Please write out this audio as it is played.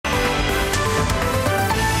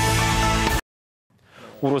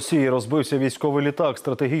У Росії розбився військовий літак,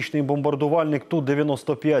 стратегічний бомбардувальник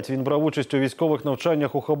Ту-95. Він брав участь у військових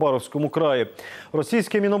навчаннях у Хабаровському краї.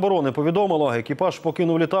 Російське Міноборони повідомило, екіпаж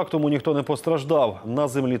покинув літак, тому ніхто не постраждав. На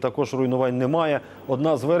землі також руйнувань немає.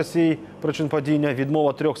 Одна з версій причин падіння –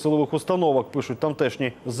 відмова 3 силових установок, пишуть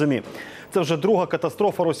тамтешні ЗМІ. Це вже друга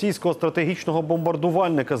катастрофа російського стратегічного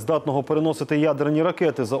бомбардувальника, здатного переносити ядерні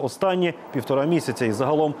ракети за останні 1,5 місяця. І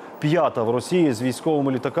загалом 5-та в Росії з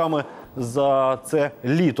військовими літаками за це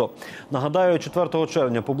літо. Нагадаю, 4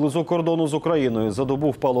 червня поблизу кордону з Україною за добу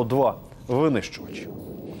впало 2 винищувачі.